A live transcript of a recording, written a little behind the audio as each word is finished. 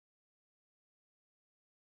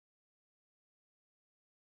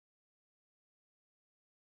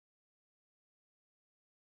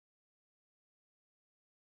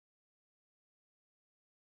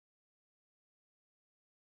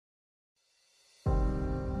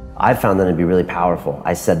I found them to be really powerful.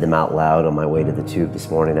 I said them out loud on my way to the tube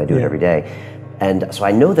this morning. I do it every day. And so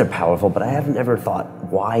I know they're powerful, but I haven't ever thought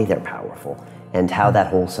why they're powerful and how that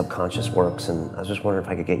whole subconscious works. And I was just wondering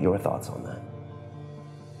if I could get your thoughts on that.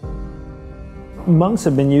 Monks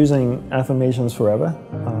have been using affirmations forever,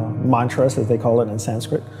 mantras as they call it in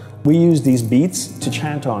Sanskrit. We use these beats to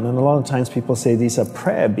chant on, and a lot of times people say these are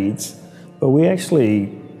prayer beats, but we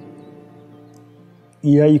actually,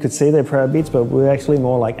 you could say they're prayer beats, but we're actually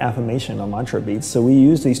more like affirmation or mantra beats. So we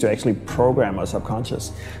use these to actually program our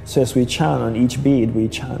subconscious. So as we chant on each beat, we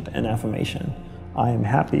chant an affirmation. I am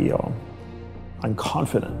happy, or I'm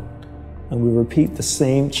confident. And we repeat the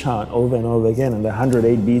same chant over and over again, and there are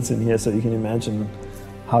 108 beats in here, so you can imagine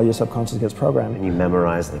how your subconscious gets programmed. And you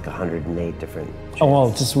memorize like 108 different chants? Oh,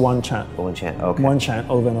 well, just one chant. One chant, okay. One chant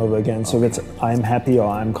over and over again. So if it's I'm happy or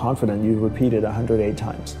I'm confident, you repeat it 108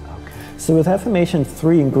 times. Okay. So with affirmation,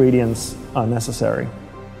 3 ingredients are necessary.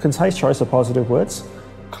 Concise choice of positive words,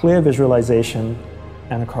 clear visualization,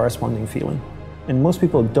 and a corresponding feeling. And most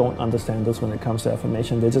people don't understand this when it comes to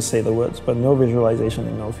affirmation. They just say the words, but no visualization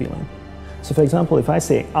and no feeling. So for example, if I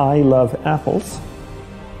say, I love apples,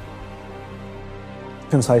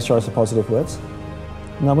 concise choice of positive words.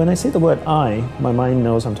 Now when I say the word I, my mind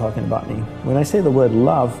knows I'm talking about me. When I say the word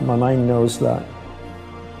love, my mind knows that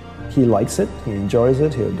he likes it, he enjoys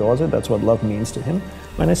it, he adores it. That's what love means to him.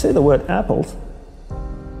 When I say the word apples,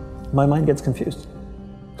 my mind gets confused.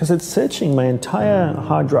 Because it's searching my entire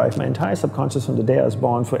hard drive, my entire subconscious from the day I was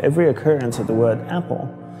born for every occurrence of the word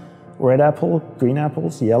apple. Red apple, green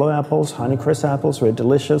apples, yellow apples, Honeycrisp apples, Red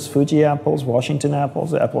Delicious, Fuji apples, Washington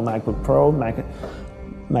apples, Apple MacBook Pro,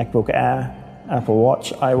 MacBook Air, Apple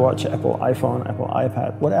Watch, iWatch, Apple iPhone, Apple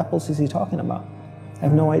iPad. What apples is he talking about? I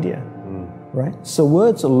have no idea, right? So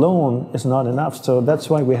words alone is not enough. So that's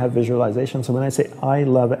why we have visualization. So when I say I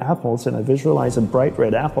love apples and I visualize a bright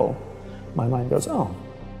red apple, my mind goes, oh,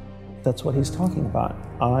 that's what he's talking about.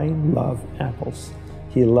 I love apples.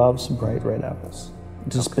 He loves bright red apples.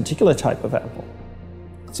 This particular type of apple.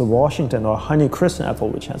 It's a Washington or Honeycrisp apple,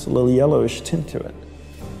 which has a little yellowish tint to it.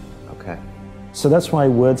 Okay. So that's why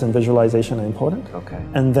words and visualization are important. Okay.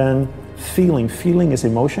 And then feeling. Feeling is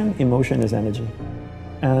emotion. Emotion is energy.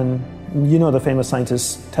 And you know the famous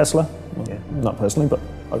scientist Tesla? Well, not personally, but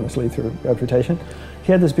obviously through reputation.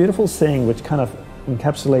 He had this beautiful saying which kind of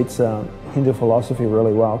encapsulates Hindu philosophy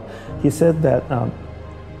really well. He said that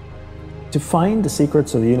to find the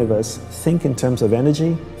secrets of the universe, think in terms of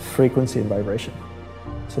energy, frequency, and vibration.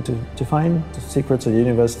 So to find the secrets of the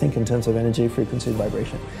universe, think in terms of energy, frequency, and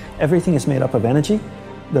vibration. Everything is made up of energy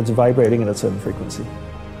that's vibrating at a certain frequency.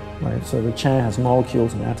 Right? So the chair has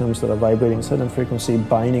molecules and atoms that are vibrating a certain frequency,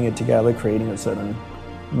 binding it together, creating a certain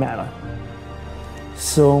matter.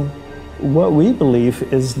 So what we believe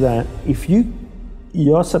is that if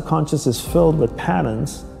your subconscious is filled with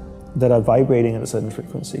patterns that are vibrating at a certain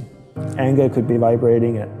frequency. Anger could be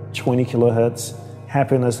vibrating at 20 kilohertz,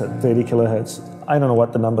 happiness at 30 kilohertz. I don't know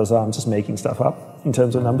what the numbers are, I'm just making stuff up in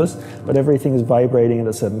terms of numbers, but everything is vibrating at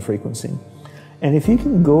a certain frequency. And if you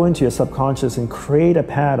can go into your subconscious and create a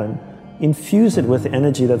pattern, infuse it with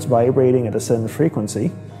energy that's vibrating at a certain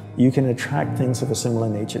frequency, you can attract things of a similar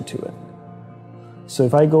nature to it. So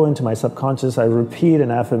if I go into my subconscious, I repeat an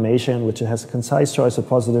affirmation which has a concise choice of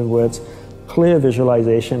positive words, clear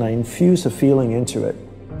visualization, I infuse a feeling into it.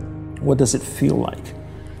 What does it feel like,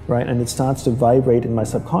 right? And it starts to vibrate in my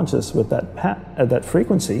subconscious with that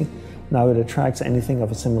frequency. Now it attracts anything of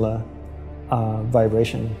a similar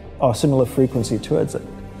vibration or similar frequency towards it.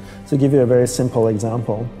 So to give you a very simple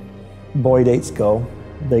example, boy dates girl,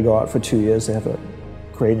 they go out for 2 years, they have a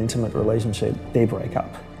great intimate relationship, they break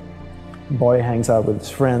up. Boy hangs out with his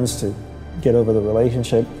friends to get over the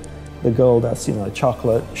relationship. The girl does,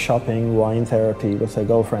 chocolate, shopping, wine therapy with her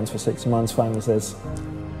girlfriends for 6 months, finally says,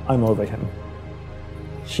 I'm over him.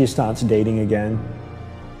 She starts dating again.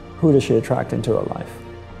 Who does she attract into her life?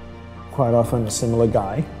 Quite often a similar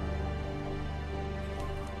guy.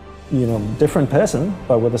 Different person,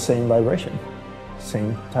 but with the same vibration.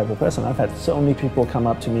 Same type of person. I've had so many people come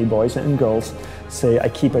up to me, boys and girls, say, I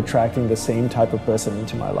keep attracting the same type of person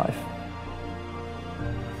into my life.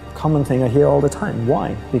 Common thing I hear all the time.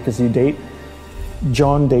 Why? Because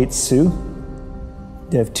John dates Sue.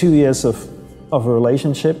 They have 2 years of a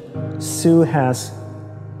relationship. Sue has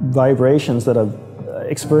vibrations that are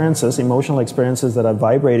emotional experiences that are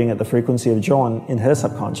vibrating at the frequency of John in her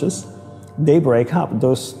subconscious. They break up.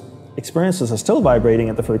 Those experiences are still vibrating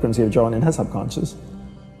at the frequency of John in her subconscious.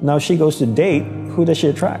 Now she goes to date. Who does she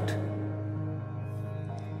attract?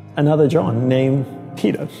 Another John named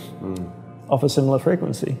Peter of a similar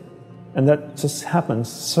frequency. And that just happens.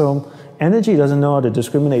 So energy doesn't know how to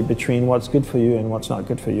discriminate between what's good for you and what's not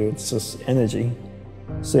good for you. It's just energy.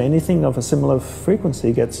 So anything of a similar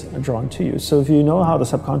frequency gets drawn to you. So if you know how the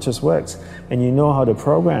subconscious works and you know how to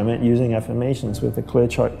program it using affirmations with a clear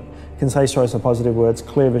concise choice of positive words,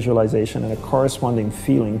 clear visualization, and a corresponding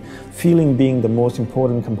feeling, feeling being the most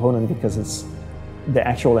important component because it's the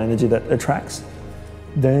actual energy that attracts,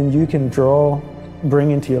 then you can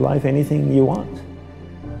bring into your life anything you want.